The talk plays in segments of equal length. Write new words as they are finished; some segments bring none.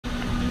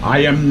I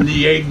am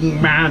the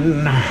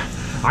Eggman.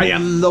 I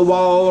am the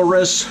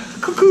walrus.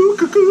 Cuckoo,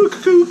 cuckoo,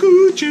 cuckoo,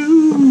 cuckoo,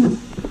 choo.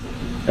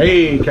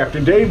 Hey,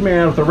 Captain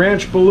Daveman with the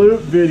Ranch Balut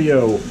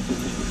video.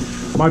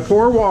 My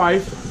poor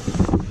wife.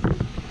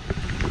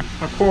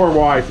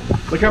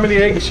 Look how many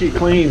eggs she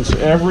cleans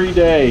every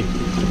day.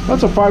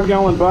 That's a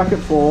 5-gallon bucket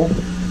full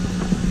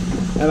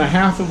and a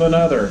half of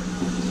another.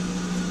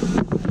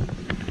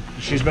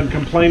 She's been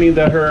complaining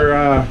that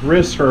her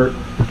wrists hurt,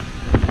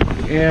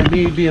 and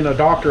me being a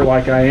doctor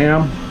like I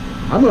am,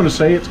 I'm going to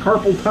say it's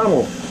carpal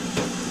tunnel.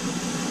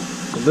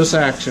 This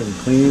action,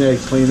 clean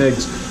eggs, clean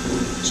eggs.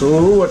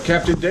 So what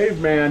Captain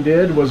Daveman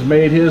did was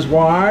made his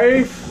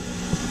wife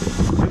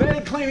an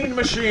egg cleaning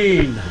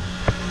machine.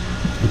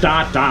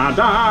 Da da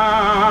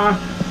da.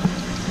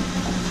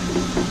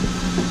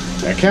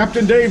 A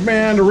Captain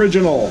Daveman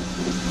original.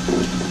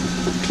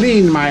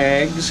 Clean my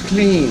eggs,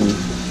 clean.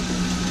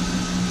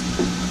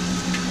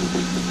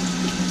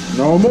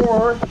 No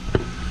more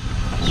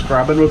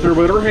scrubbing with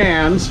her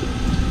hands.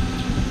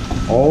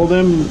 All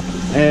them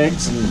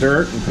eggs and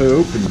dirt and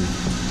poop and.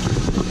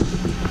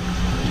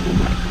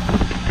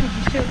 Did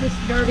you show this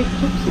dirty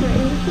poops right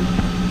here?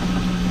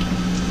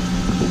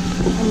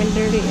 I mean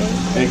dirty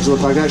eggs. Eggs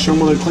look like that. Show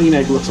them what a clean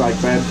egg looks like,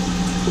 babe.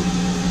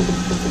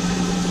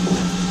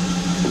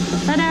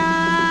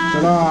 Ta-da!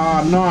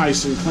 Ta-da!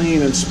 Nice and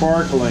clean and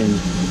sparkling.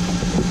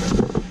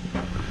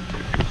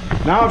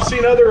 Now I've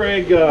seen other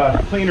egg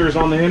cleaners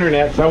on the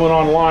internet, because I went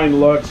online to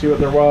look, see what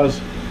there was.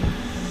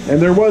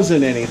 And there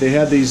wasn't any. They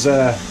had these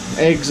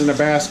eggs in a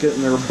basket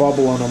and they were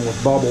bubbling them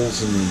with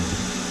bubbles, and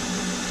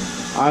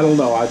I don't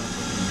know.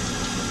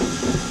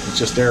 It's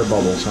just air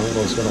bubbles. I don't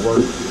know if it's going to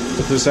work.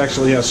 But this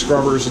actually has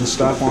scrubbers and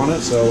stuff on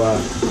it, so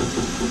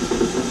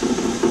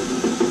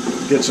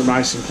gets them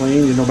nice and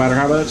clean. No matter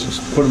how much,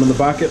 just put them in the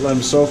bucket, let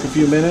them soak a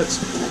few minutes,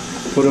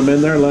 put them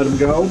in there, let them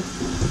go.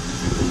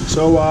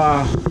 So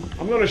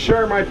I'm going to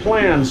share my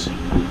plans.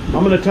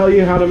 I'm going to tell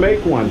you how to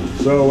make one.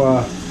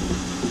 So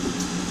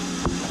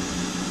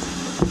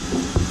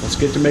let's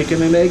get to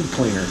making an egg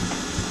cleaner.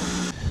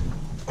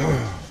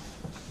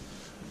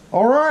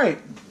 All right,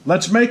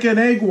 let's make an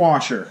egg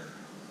washer.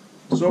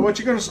 So what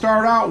you're going to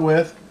start out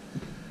with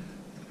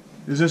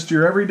is just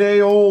your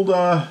everyday old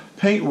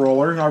paint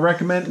roller. I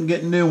recommend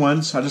getting new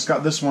ones. I just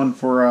got this one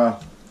for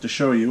to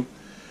show you.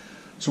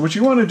 So what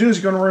you want to do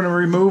is you're going to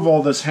remove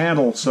all this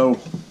handle. So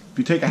if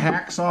you take a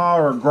hacksaw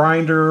or a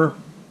grinder,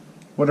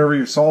 whatever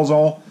your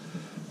sawzall,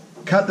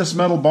 cut this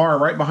metal bar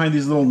right behind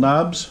these little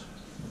nubs.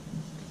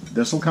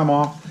 This will come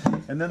off.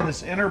 And then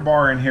this inner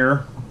bar in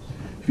here,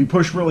 if you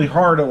push really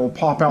hard, it will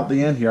pop out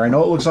the end here. I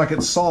know it looks like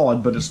it's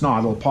solid, but it's not.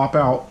 It'll pop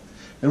out.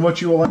 And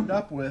what you will end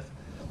up with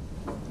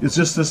is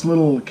just this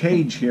little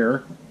cage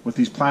here with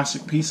these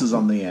plastic pieces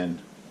on the end.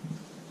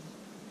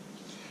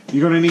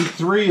 You're going to need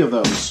 3 of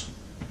those.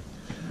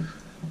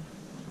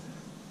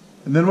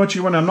 And then what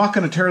you want, I'm not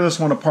going to tear this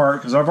one apart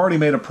because I've already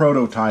made a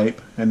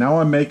prototype and now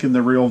I'm making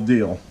the real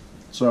deal.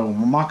 So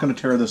I'm not going to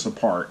tear this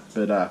apart.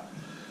 But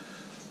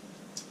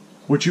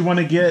what you want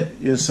to get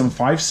is some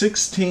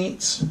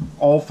 5/16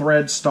 all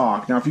thread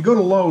stock. Now if you go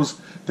to Lowe's,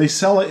 they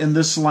sell it in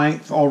this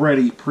length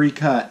already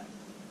pre-cut.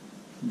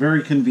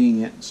 Very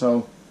convenient.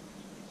 So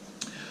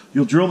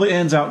you'll drill the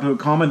ends out to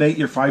accommodate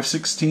your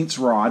 5/16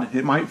 rod.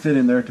 It might fit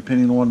in there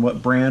depending on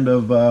what brand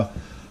of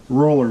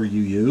roller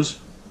you use.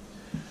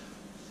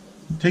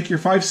 Take your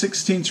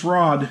 5/16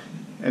 rod,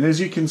 and as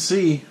you can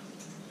see,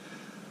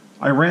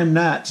 I ran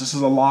nuts. This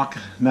is a lock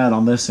nut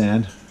on this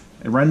end.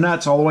 I ran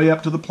nuts all the way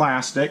up to the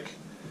plastic.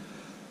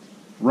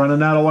 Run a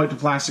nut all the way to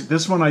plastic.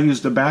 This one I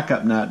used a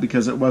backup nut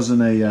because it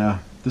wasn't a,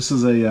 this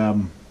is a,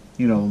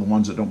 you know, the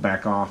ones that don't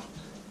back off.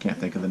 Can't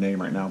think of the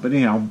name right now. But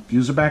anyhow,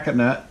 use a backup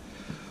nut.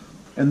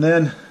 And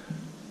then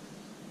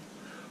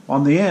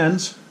on the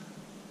ends,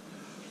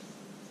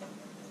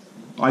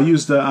 I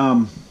used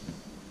a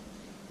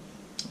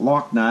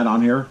lock nut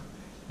on here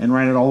and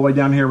ran it all the way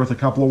down here with a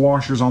couple of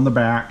washers on the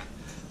back.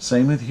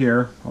 Same with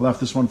here. I left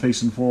this one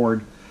facing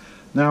forward.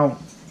 Now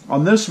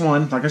on this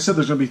one, like I said,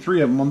 there's going to be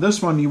 3 of them. On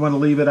this one, you want to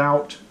leave it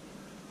out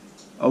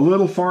a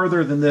little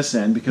farther than this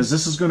end because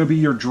this is going to be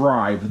your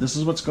drive. This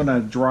is what's going to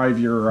drive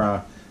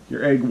your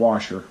egg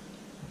washer.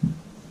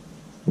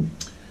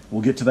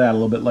 We'll get to that a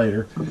little bit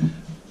later.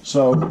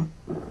 So,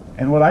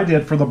 and what I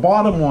did for the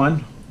bottom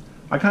one,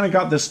 I kind of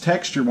got this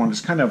texture one.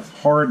 It's kind of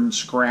hard and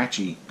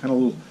scratchy. Kind of a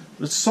little,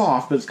 it's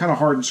soft, but it's kind of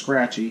hard and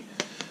scratchy.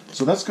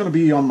 So that's going to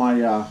be on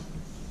my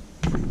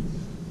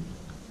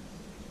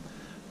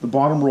the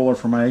bottom roller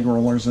for my egg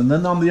rollers. And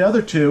then on the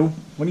other 2,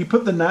 when you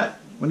put the nut,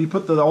 when you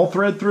put the all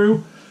thread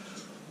through,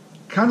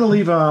 kind of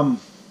leave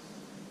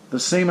the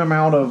same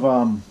amount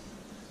of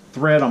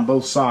thread on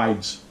both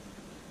sides.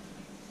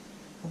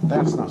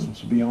 That's not supposed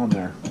to be on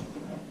there.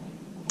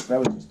 That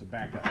was just a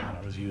backup that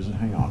I was using.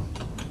 Hang on.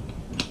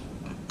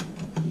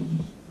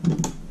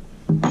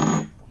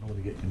 I don't want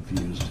to get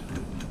confused.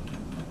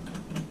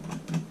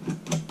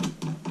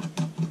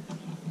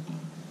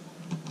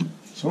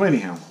 So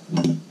anyhow.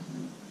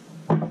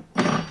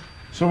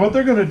 So what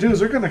they're going to do is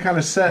they're going to kind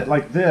of set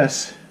like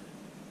this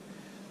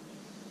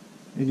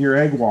in your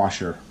egg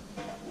washer.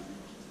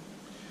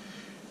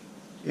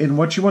 And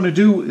what you want to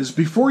do is,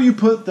 before you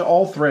put the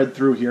all thread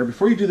through here,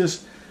 before you do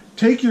this,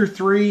 take your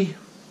three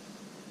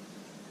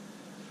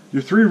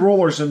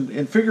rollers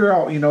and figure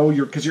out, you know,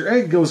 because your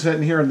egg goes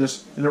in here and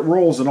it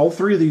rolls, and all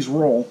three of these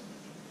roll.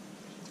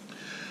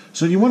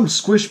 So you want them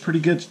squished pretty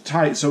good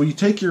tight. So you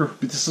take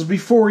this is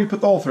before you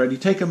put the all thread, you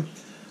take them,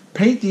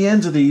 paint the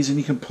ends of these, and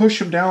you can push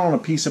them down on a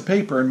piece of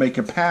paper and make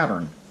a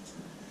pattern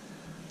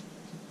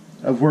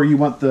of where you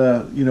want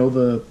the, you know,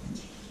 the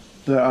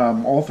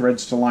all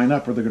threads to line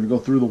up, where they're going to go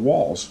through the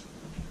walls.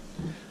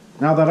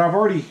 Now that I've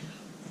already,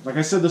 like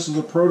I said, this is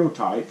a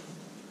prototype.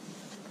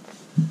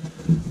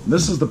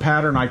 This is the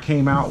pattern I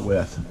came out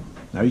with.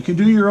 Now you can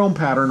do your own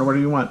pattern or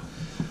whatever you want,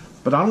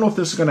 but I don't know if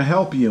this is going to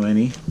help you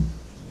any.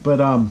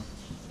 But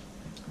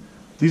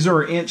these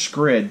are inch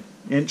grid,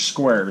 inch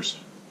squares.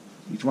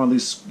 Each one of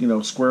these, you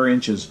know, square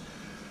inches.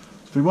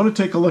 If you want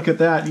to take a look at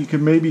that, you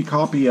can maybe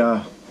copy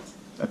a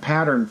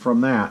pattern from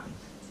that.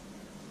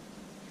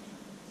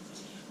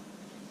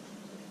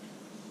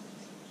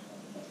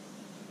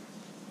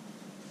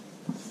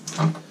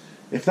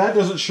 If that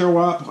doesn't show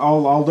up,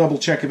 I'll double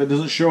check. If it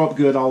doesn't show up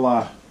good,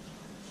 well,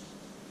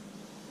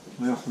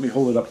 let me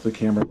hold it up to the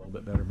camera a little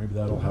bit better. Maybe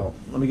that'll help.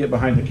 Let me get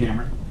behind the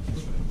camera.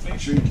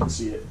 Make sure you can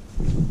see it.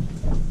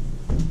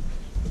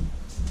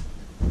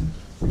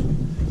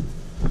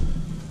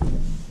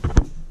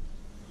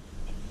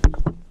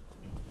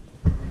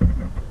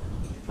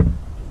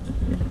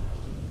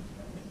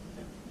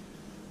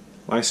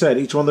 Like I said,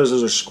 each one of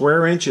those are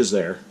square inches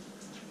there.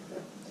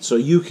 So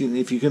you can,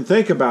 if you can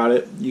think about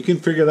it, you can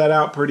figure that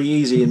out pretty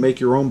easy and make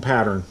your own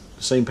pattern.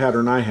 The same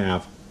pattern I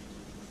have.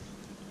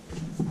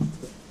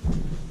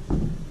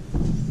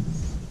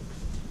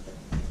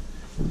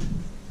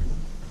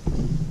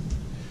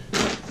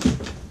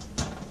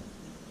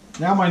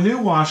 Now my new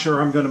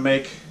washer I'm going to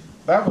make,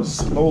 that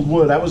was old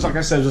wood. That was, like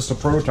I said, just a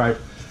prototype.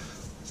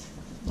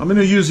 I'm going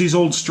to use these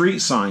old street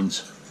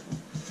signs.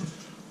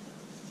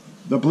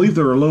 I believe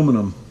they're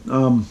aluminum.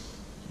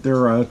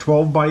 They're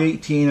 12 by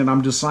 18, and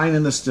I'm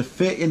designing this to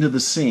fit into the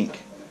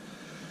sink.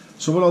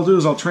 So what I'll do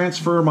is I'll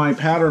transfer my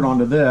pattern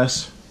onto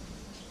this,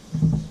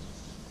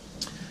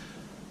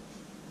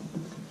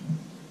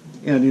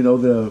 and you know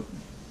the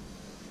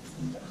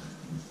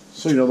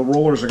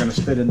rollers are going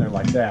to fit in there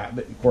like that.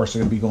 But of course they're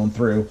going to be going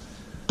through.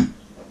 They're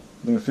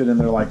going to fit in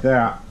there like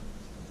that,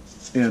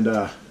 and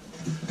you're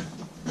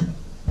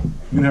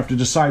going to have to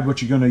decide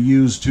what you're going to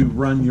use to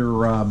run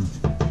your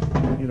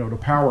to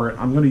power it.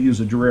 I'm going to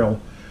use a drill.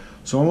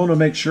 So I want to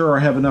make sure I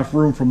have enough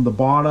room from the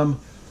bottom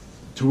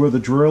to where the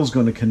drill is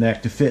going to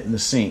connect to fit in the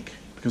sink,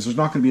 because there's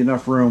not going to be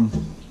enough room,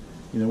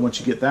 you know, once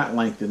you get that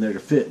length in there to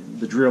fit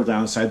the drill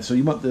down inside. So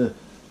you want the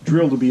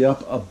drill to be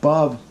up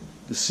above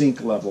the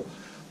sink level.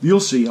 You'll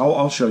see.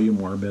 I'll show you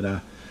more.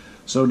 But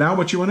so now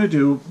what you want to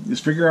do is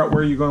figure out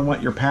where you're going to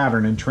want your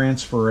pattern and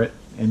transfer it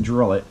and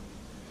drill it.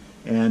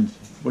 And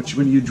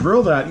when you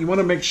drill that, you want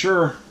to make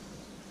sure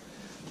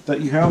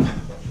that you have,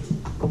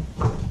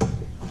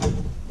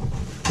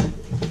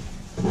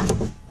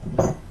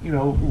 you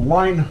know,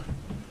 line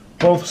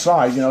both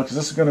sides, you know, because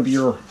this is going to be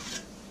your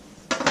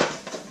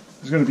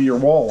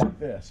wall like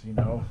this, you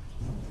know,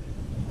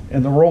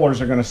 and the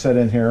rollers are going to sit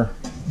in here,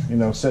 you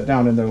know, sit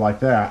down in there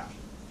like that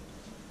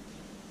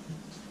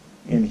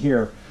in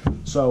here.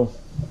 So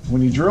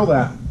when you drill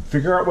that,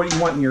 figure out what you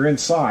want in your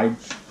inside,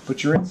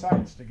 put your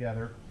insides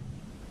together,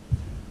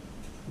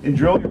 and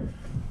drill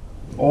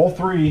all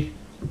three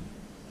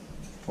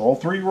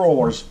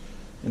rollers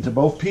into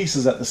both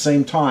pieces at the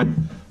same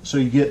time, so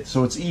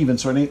it's even,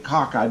 so it ain't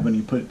cockeyed when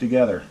you put it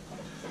together.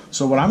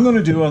 So what I'm going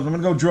to do is I'm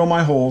going to go drill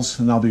my holes,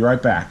 and I'll be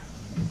right back.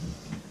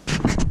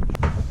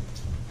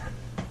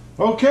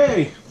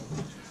 Okay,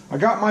 I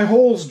got my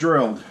holes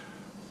drilled.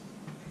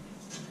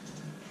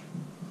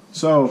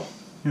 So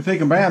you're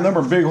thinking, man, them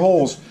are big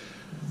holes.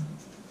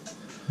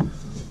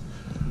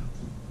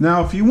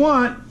 Now if you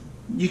want,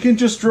 you can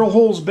just drill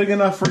holes big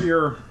enough for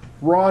your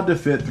rod to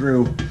fit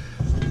through.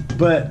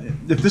 But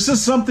if this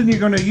is something you're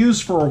going to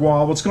use for a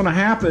while, what's going to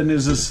happen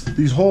is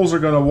these holes are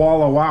going to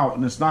wallow out,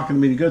 and it's not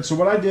going to be good. So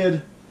what I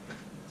did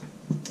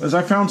is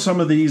I found some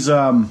of these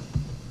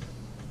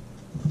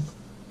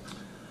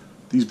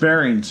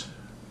bearings.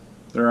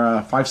 They're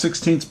a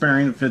 5/16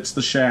 bearing that fits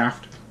the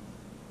shaft.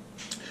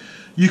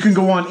 You can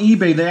go on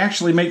eBay. They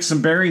actually make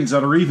some bearings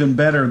that are even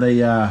better.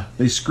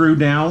 They screw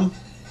down,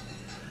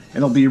 and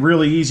it'll be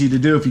really easy to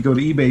do if you go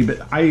to eBay.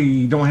 But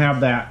I don't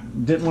have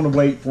that. Didn't want to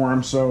wait for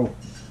them, so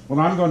what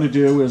I'm going to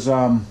do is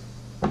I'm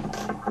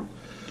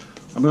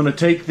going to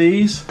take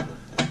these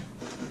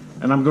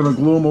and I'm going to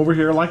glue them over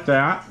here like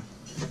that.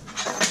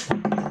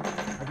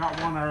 I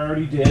got one I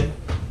already did.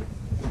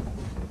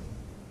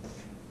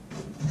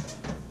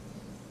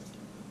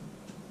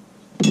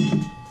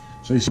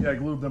 So you see I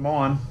glued them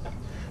on.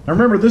 Now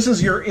remember, this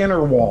is your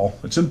inner wall.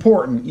 It's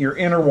important, your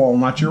inner wall,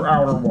 not your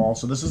outer wall.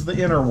 So this is the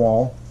inner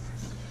wall.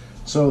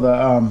 So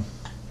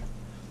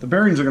the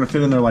bearings are going to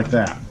fit in there like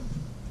that.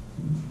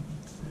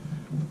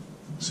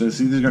 So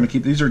see,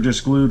 these are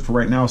just glued for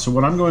right now. So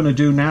what I'm going to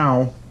do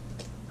now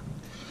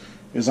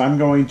is I'm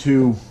going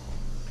to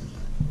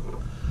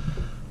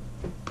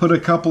put a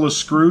couple of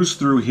screws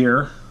through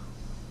here,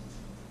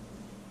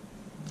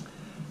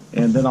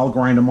 and then I'll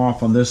grind them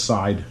off on this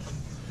side.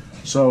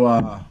 So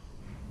I'm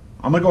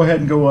gonna go ahead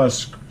and go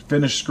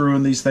finish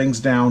screwing these things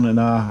down, and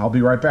I'll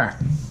be right back.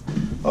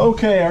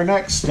 Okay, our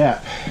next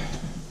step.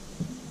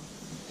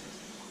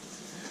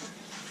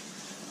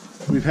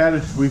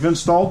 We've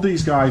installed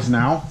these guys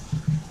now.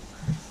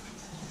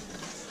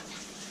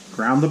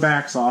 Ground the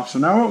backs off. So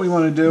now what we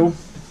want to do,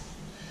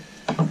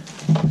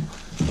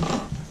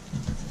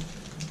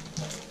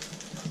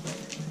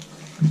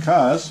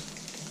 because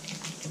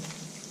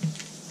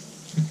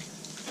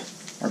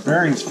our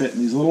bearings fit in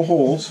these little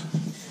holes,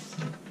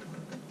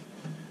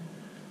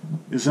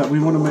 is that we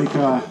want to make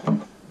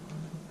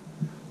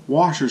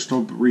washers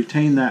to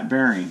retain that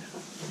bearing.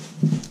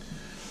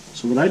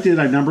 So what I did,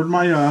 I numbered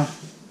my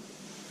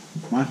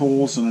my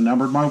holes, and I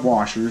numbered my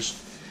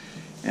washers,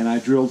 and I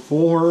drilled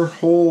 4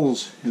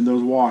 holes in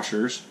those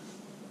washers.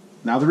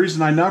 Now the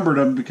reason I numbered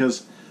them,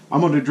 because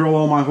I'm going to drill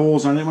all my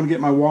holes. I didn't want to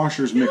get my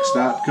washers mixed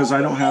up because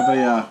I don't have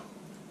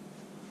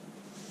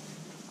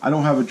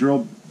a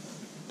drill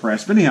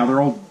press. But anyhow,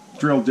 they're all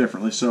drilled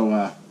differently,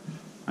 so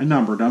I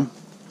numbered them.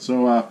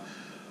 So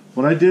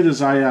what I did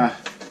is I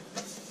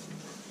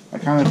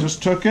kind of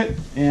just took it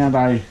and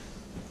I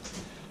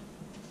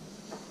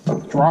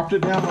dropped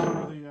it down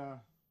over the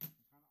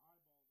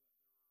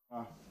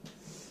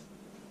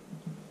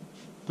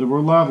they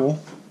were level,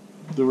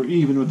 they were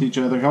even with each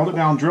other. Held it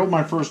down, drilled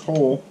my first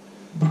hole,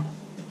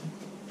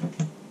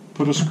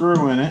 put a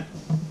screw in it,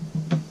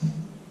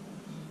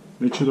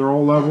 make sure they're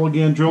all level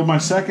again. Drilled my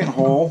second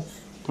hole,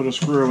 put a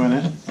screw in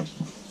it.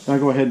 Then I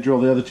go ahead and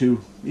drill the other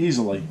 2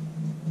 easily.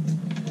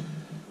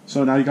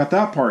 So now you got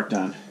that part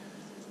done.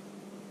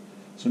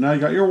 So now you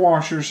got your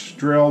washers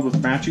drilled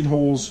with matching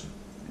holes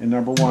in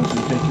number 1.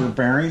 So you take your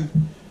bearing,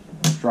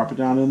 drop it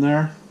down in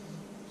there.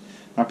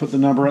 I put the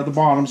number at the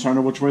bottom so I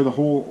know which way the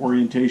hole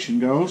orientation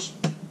goes.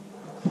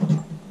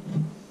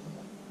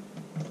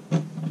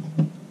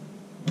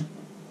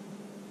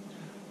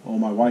 Oh,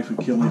 my wife would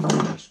kill me if I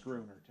put a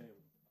screw in her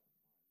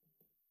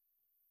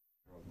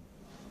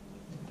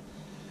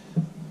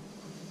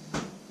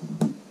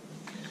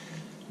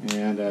table.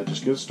 And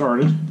just get it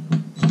started.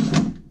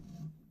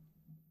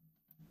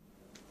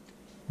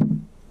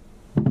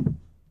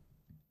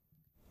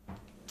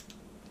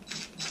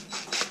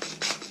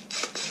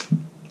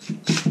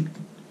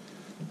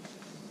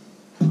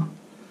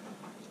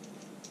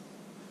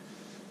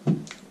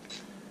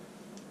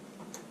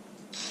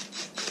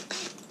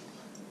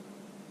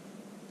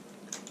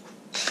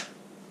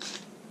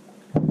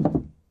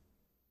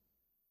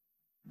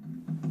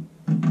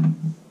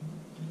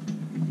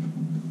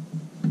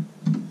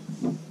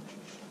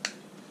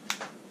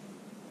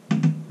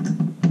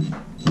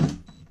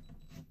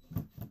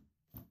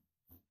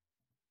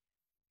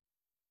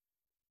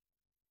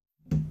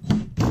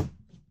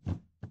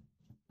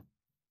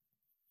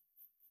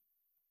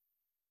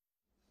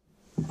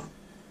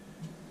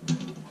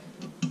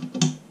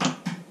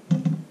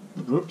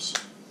 Oops,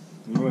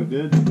 you know what I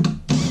did?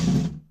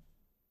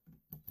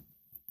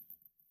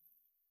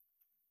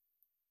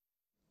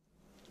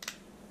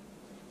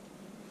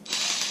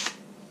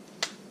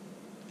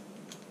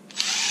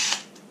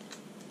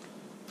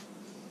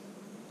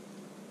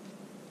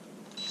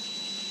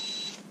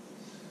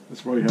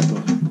 That's why you have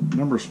the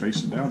numbers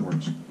facing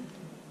downwards.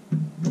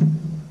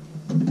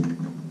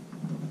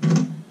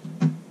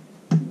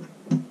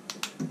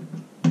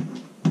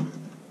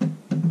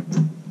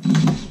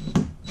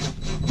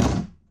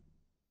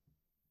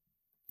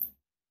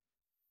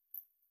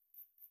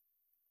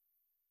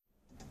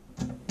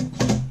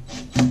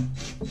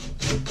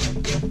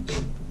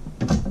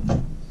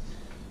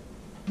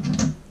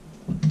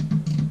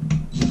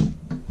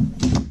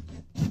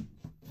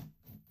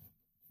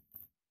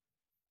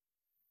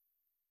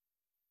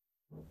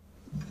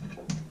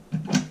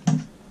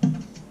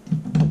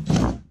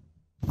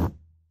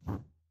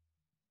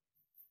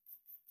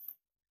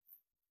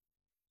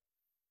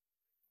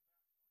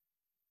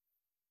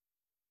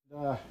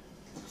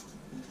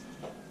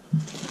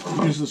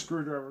 Use the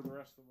screwdriver the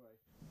rest of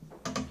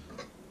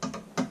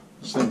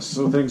the way,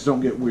 so things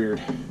don't get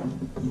weird.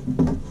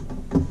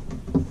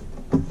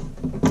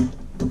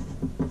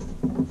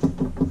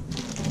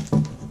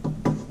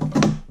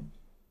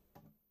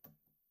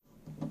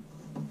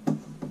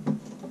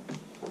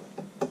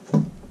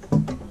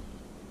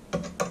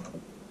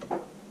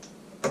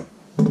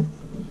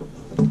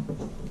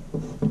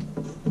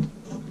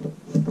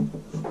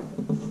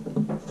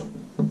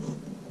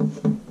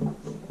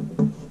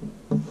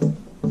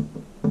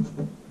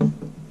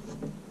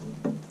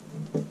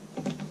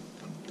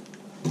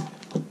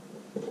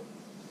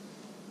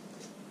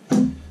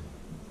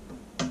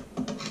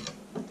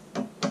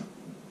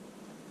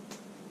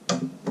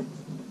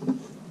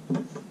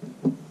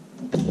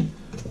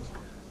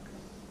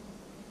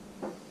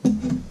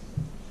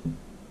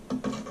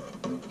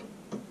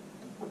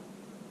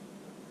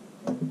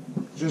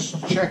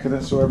 Just checking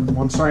it so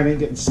one side ain't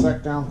getting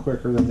stuck down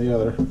quicker than the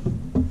other.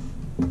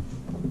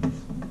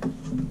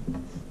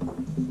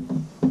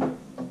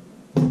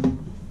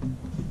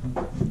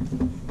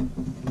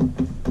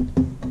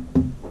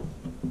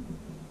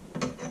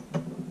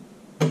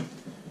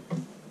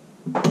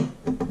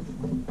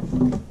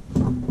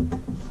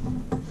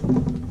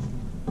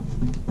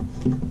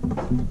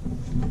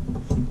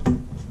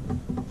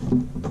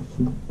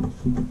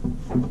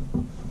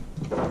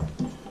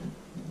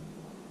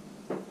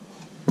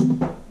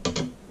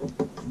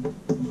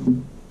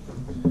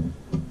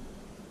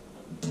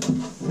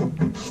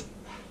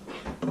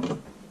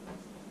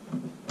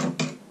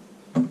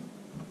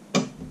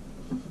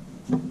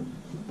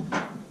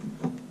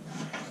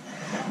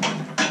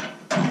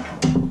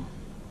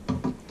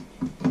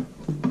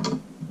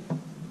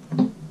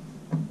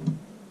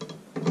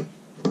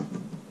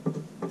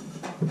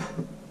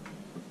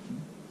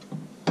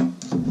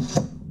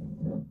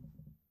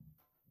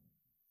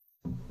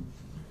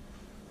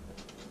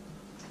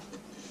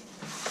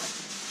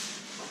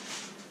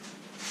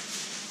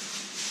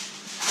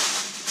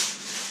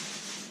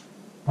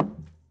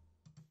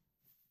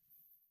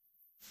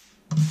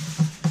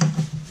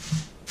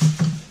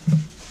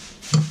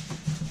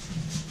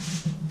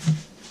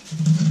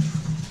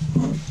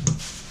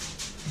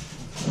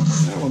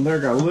 That one there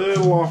got a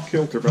little off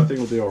kilter, but I think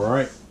it'll be all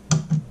right.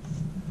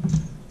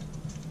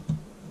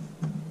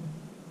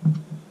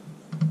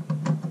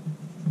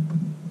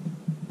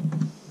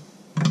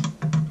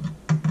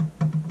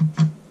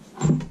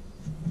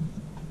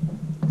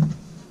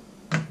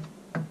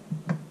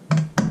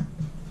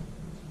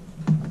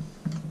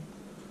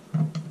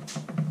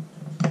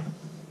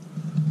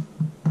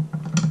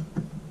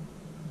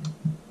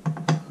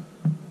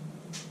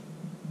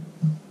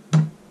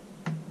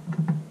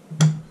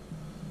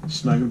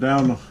 Snug them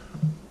down.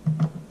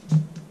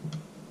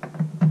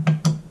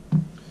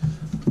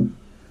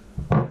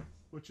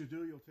 What you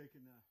do,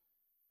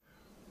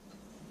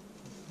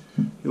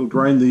 you'll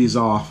grind these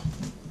off.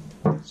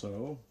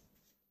 So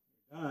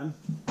done.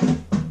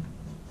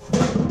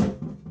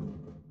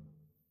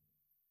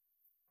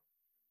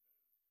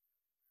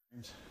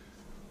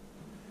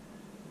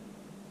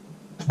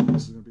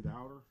 This is going to be the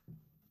outer,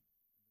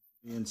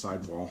 the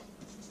inside wall.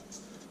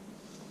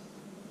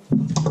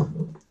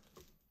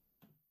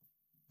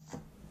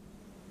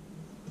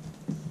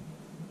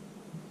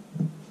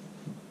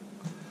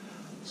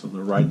 So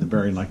they're riding the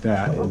bearing like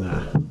that,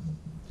 and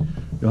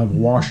you'll have a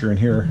washer in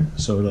here,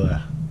 so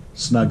it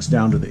snugs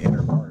down to the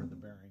inner part of the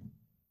bearing.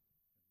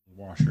 A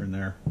washer in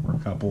there, or a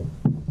couple.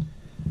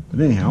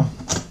 But anyhow,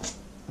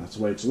 that's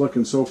the way it's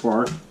looking so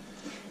far.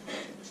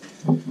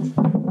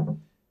 And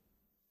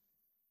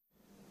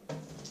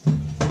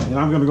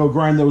I'm going to go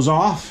grind those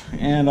off,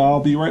 and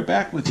I'll be right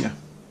back with you.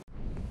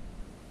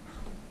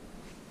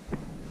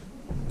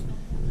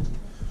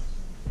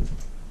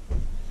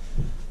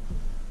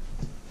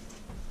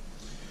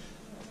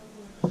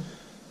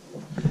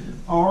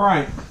 All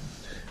right,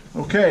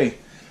 okay.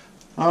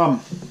 So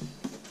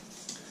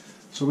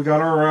we got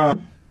our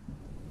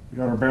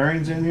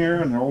bearings in here,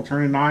 and they're all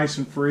turning nice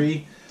and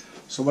free.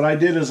 So what I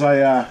did is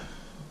I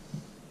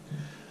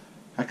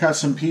cut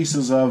some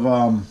pieces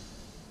of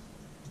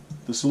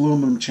this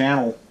aluminum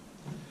channel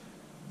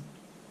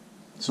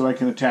so I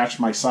can attach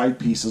my side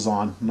pieces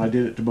on, and I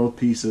did it to both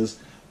pieces.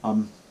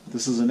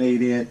 This is an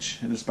 8-inch,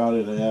 and it's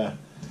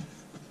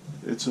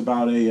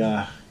about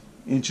a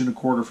inch and a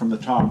quarter from the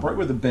top, right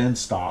where the bend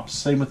stops.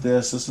 Same with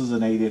this. This is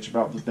an 8-inch,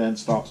 about the bend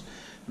stops.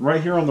 And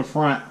right here on the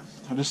front,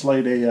 I just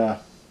laid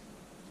a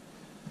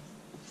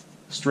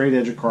straight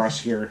edge across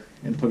here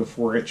and put a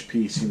 4-inch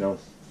piece. You know,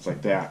 it's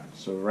like that.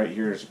 So right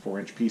here is a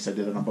 4-inch piece. I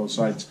did it on both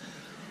sides.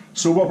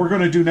 So what we're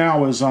going to do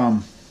now is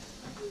we're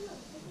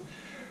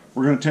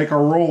going to take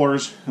our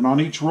rollers, and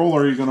on each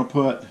roller you're going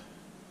to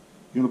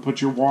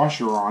put your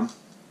washer on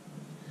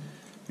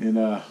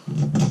and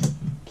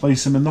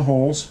place them in the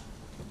holes.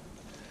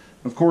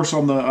 Of course,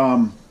 on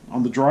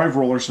the drive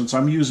roller, since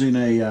I'm using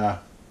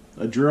a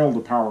drill to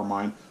power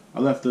mine,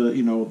 I left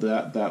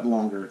that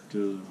longer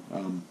to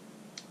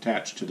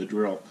attach to the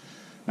drill.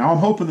 Now I'm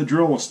hoping the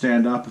drill will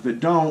stand up. If the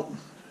drill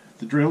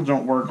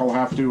don't work, I'll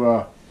have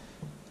to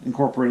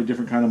incorporate a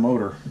different kind of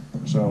motor.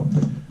 So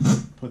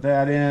put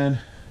that in,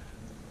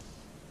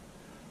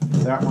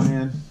 put that one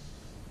in.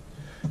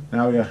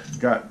 Now I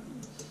got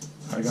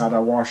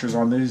washers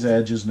on these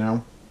edges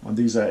now, on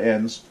these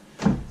ends.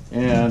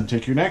 And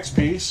take your next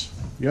piece,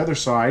 the other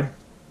side,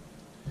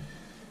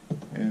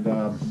 and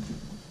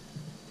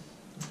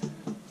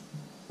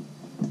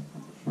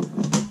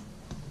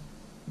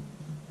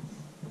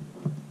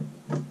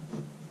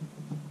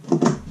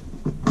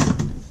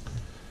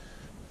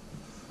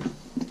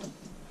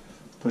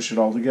push it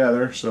all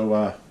together.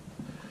 So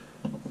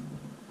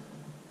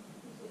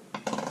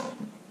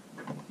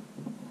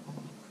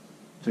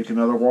take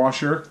another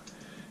washer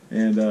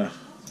and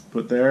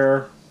put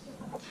there.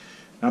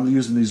 I'm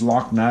using these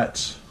lock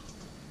nuts.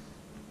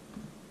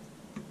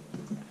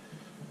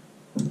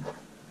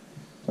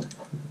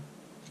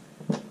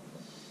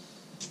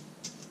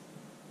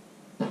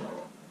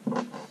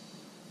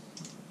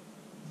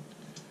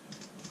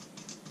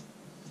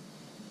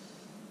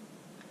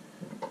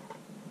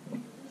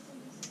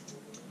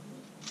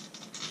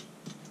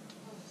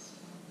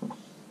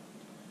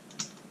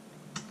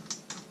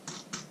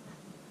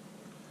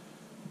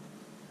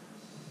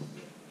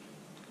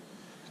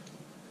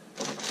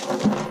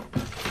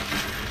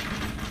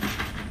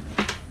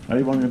 Now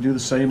you want to do the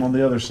same on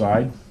the other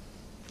side.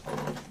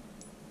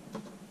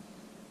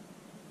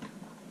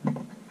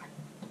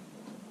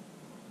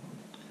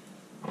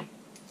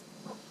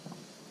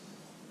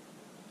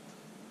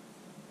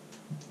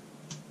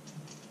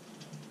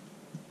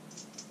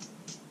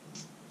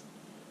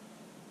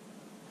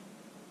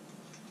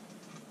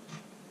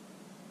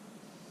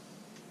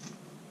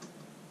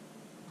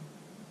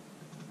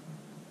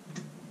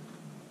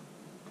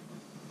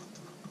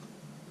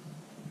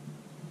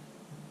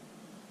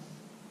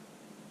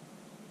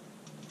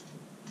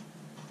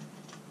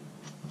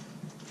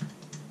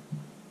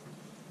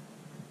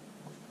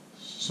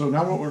 So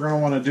now what we're going to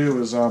want to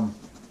do is let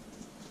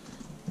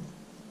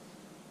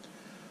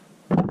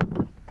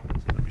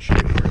me show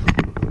you here.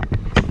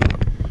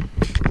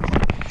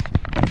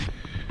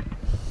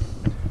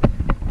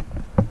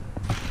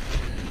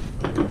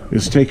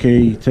 Is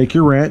take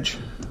your wrench,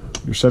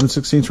 your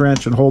 7/16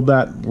 wrench, and hold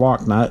that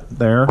lock nut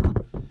there,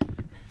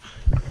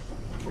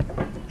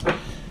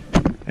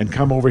 and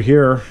come over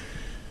here.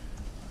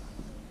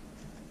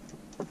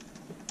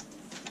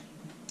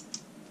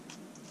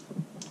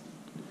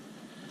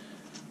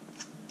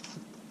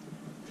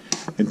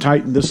 And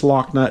tighten this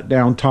lock nut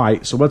down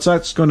tight. So what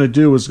that's going to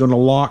do is going to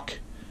lock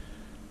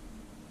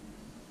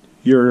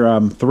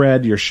your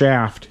thread, your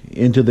shaft,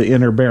 into the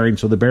inner bearing,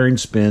 so the bearing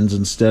spins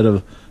instead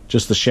of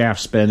just the shaft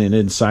spinning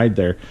inside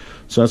there.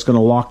 So that's going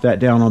to lock that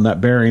down on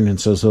that bearing,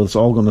 and so it's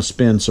all going to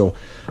spin. So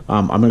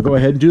I'm going to go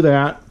ahead and do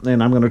that,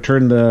 and I'm going to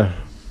turn the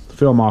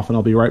film off, and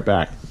I'll be right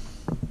back.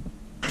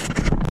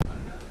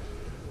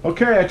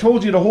 Okay, I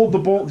told you to hold the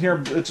bolt here.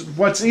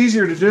 What's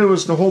easier to do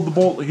is to hold the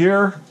bolt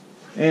here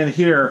and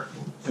here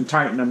and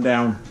tighten them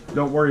down.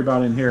 Don't worry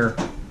about in here.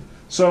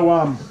 So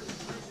I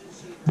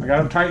got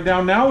them tightened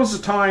down. Now is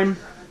the time,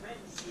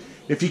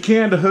 if you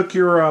can, to hook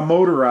your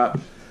motor up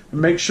and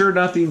make sure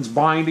nothing's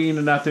binding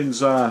and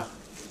nothing's you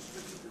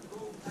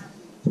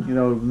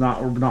know,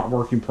 not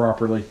working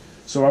properly.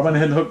 So I went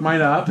ahead and hooked mine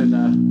up, and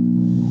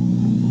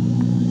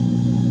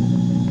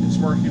it's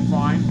working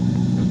fine.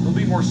 It'll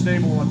be more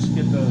stable once you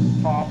get the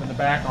top and the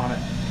back on it.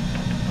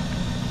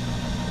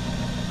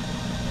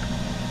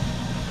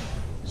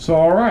 So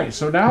alright,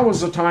 so now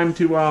is the time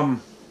to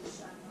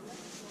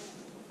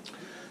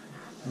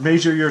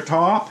measure your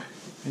top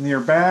and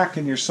your back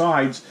and your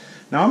sides.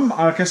 Now,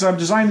 like I said, I'm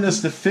designing this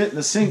to fit in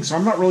the sink, so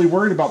I'm not really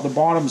worried about the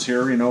bottoms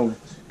here, you know,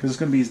 because it's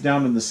going to be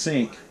down in the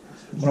sink.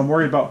 But I'm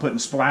worried about putting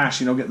splash,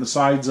 you know, getting the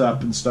sides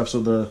up and stuff so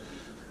the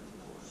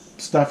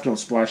stuff don't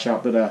splash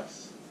out. But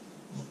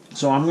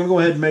so I'm going to go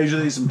ahead and measure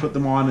these and put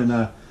them on, and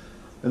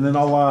then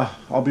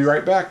I'll be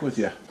right back with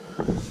you.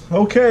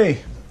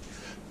 Okay.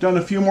 Done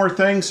a few more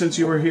things since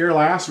you were here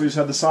last. We just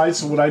had the sides.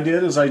 So what I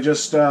did is I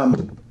just,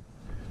 you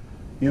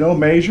know,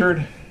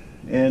 measured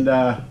and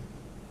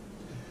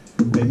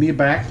made me a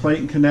back plate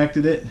and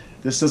connected it.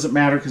 This doesn't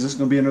matter because it's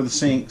going to be under the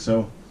sink.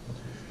 So,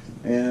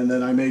 and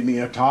then I made me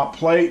a top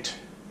plate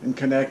and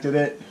connected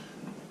it.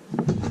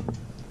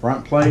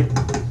 Front plate,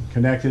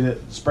 connected it.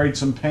 Sprayed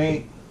some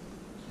paint,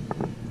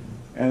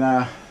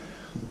 and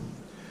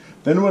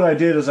then what I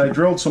did is I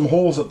drilled some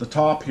holes at the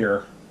top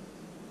here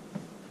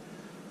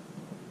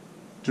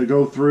to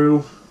go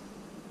through.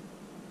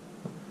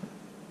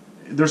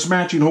 There's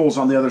matching holes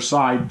on the other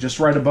side, just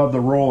right above the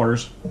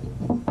rollers.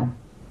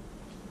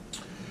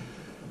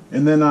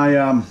 And then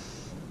I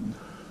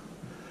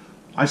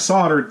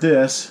soldered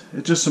this.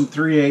 It's just some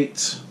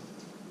 3/8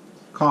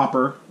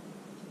 copper,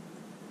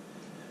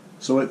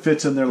 so it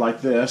fits in there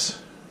like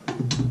this.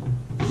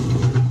 And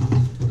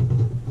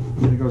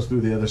it goes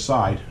through the other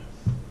side.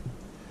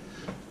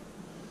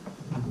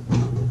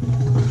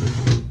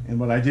 And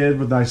what I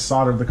did when I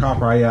soldered the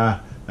copper, I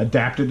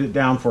adapted it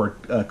down for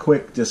a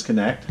quick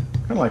disconnect,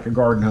 kind of like a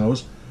garden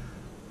hose.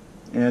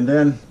 And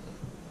then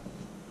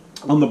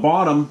on the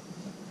bottom,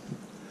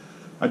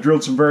 I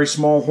drilled some very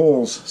small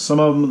holes.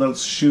 Some of them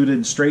that's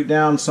shooted straight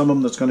down, some of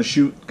them that's going to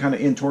shoot kind of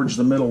in towards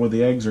the middle where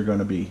the eggs are going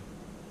to be.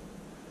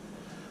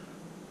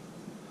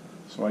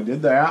 So I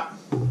did that.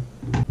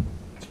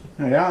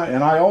 Yeah,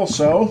 and I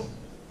also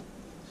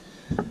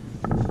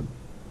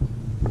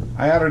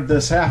added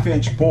this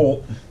 1/2-inch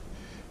bolt.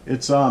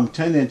 It's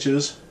 10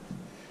 inches.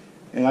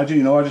 And I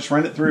just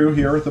ran it through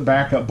here with the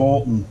backup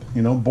bolt and,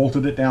 you know,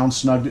 bolted it down,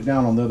 snugged it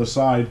down on the other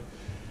side.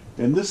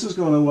 And this is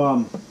going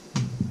to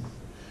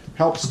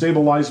help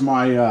stabilize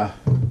my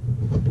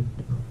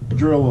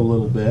drill a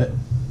little bit.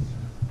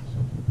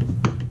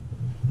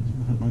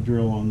 Put my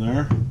drill on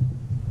there.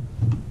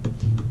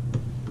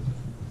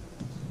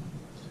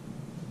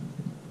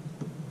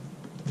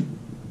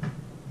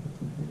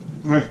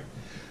 Okay.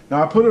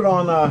 Now I put it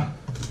on.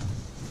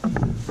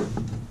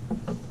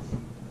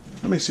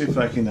 Let me see if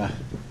I can.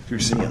 If you're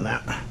seeing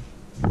that.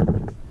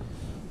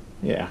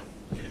 Yeah.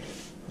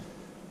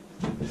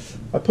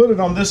 I put it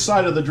on this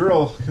side of the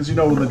drill because, you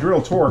know, when the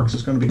drill torques,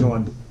 it's going to be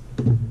going,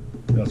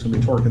 you know, it's going to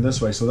be torquing this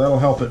way, so that'll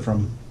help it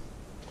from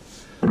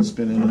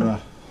spinning.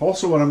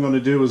 Also, what I'm going to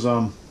do is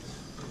I'm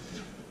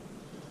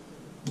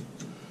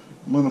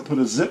going to put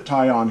a zip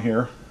tie on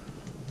here.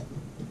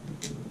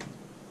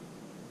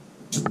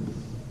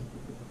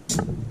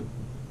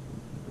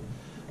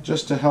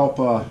 just to help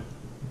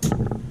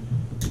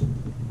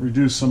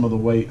reduce some of the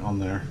weight on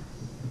there.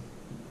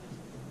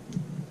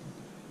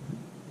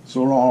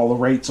 So all the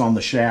weight's on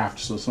the shaft.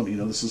 So some,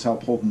 this is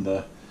help holding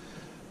the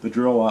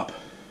drill up.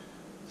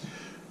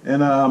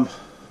 And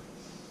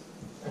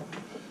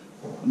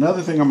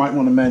another thing I might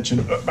want to mention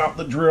about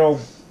the drill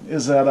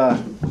is that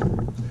I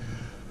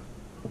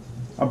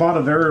bought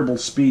a variable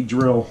speed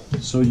drill,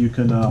 so you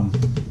can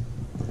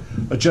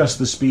adjust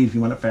the speed. If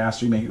you want it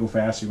faster, you make it go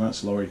faster. If you want it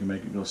slower, you can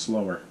make it go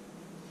slower.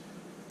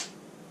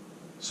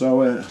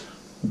 So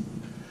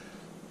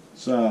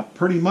it's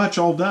pretty much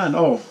all done.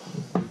 Oh,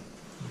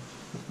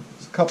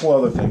 there's a couple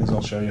other things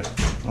I'll show you.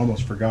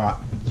 Almost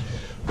forgot.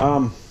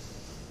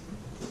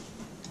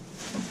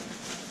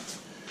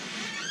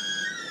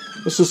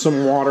 This is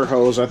some water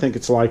hose. I think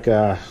it's like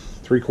a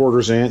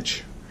 3/4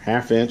 inch,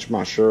 1/2 inch. I'm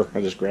not sure.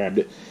 I just grabbed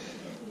it.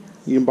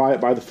 You can buy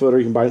it by the foot, or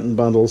you can buy it in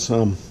bundles.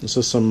 This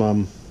is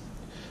some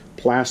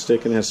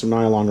plastic, and it has some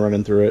nylon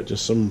running through it.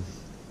 Just some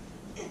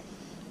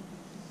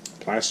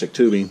plastic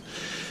tubing.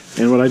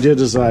 And what I did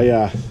is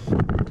I'll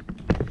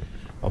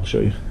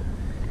show you.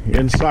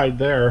 Inside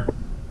there,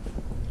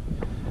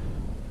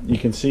 you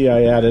can see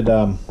I added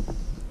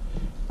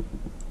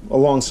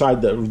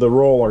alongside the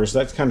rollers.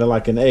 That's kind of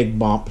like an egg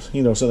bump, so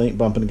they ain't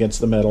bumping against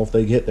the metal. If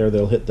they hit there,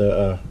 they'll hit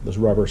this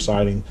rubber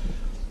siding.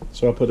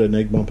 So I put an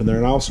egg bump in there,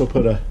 and I also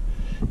put a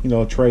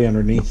tray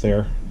underneath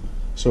there,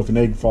 so if an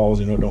egg falls,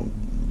 don't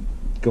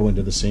go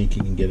into the sink.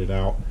 You can get it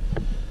out.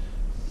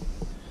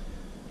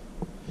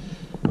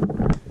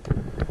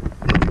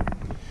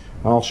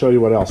 I'll show you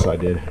what else I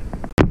did.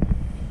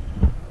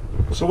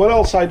 So what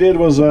else I did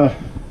was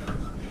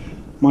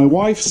my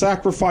wife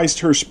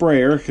sacrificed her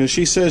sprayer because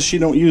she says she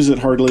don't use it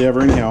hardly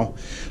ever anyhow.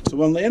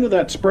 So on the end of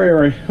that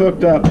sprayer, I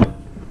hooked up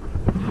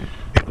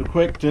the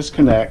quick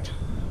disconnect.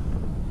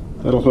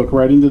 That'll hook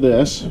right into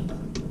this,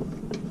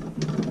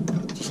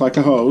 just like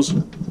a hose.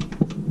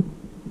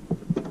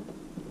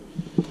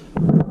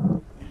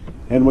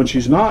 And when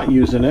she's not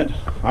using it,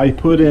 I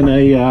put in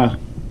a, I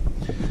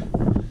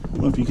don't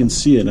know if you can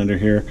see it under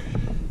here,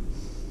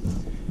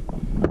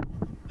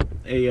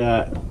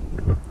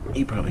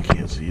 you probably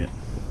can't see it.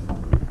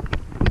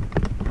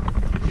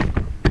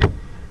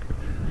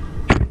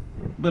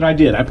 But I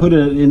did. I put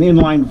an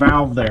inline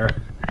valve there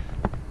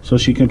so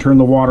she can turn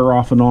the water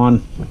off and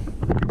on,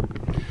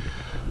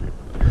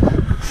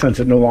 since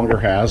it no longer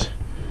has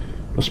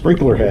a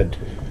sprinkler head.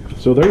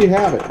 So there you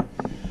have it,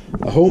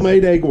 a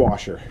homemade egg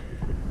washer.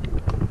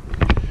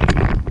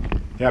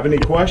 Have any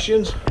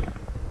questions?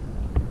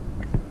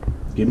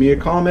 Give me a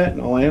comment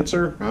and I'll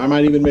answer. I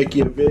might even make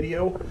you a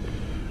video.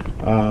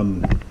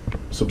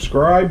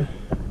 Subscribe,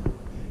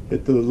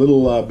 hit the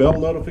little bell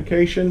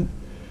notification.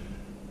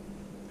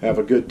 Have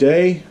a good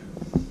day.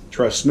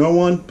 Trust no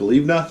one,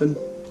 believe nothing.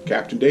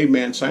 Captain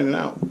Daveman signing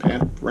out.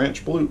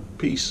 Ranch Balut.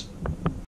 Peace.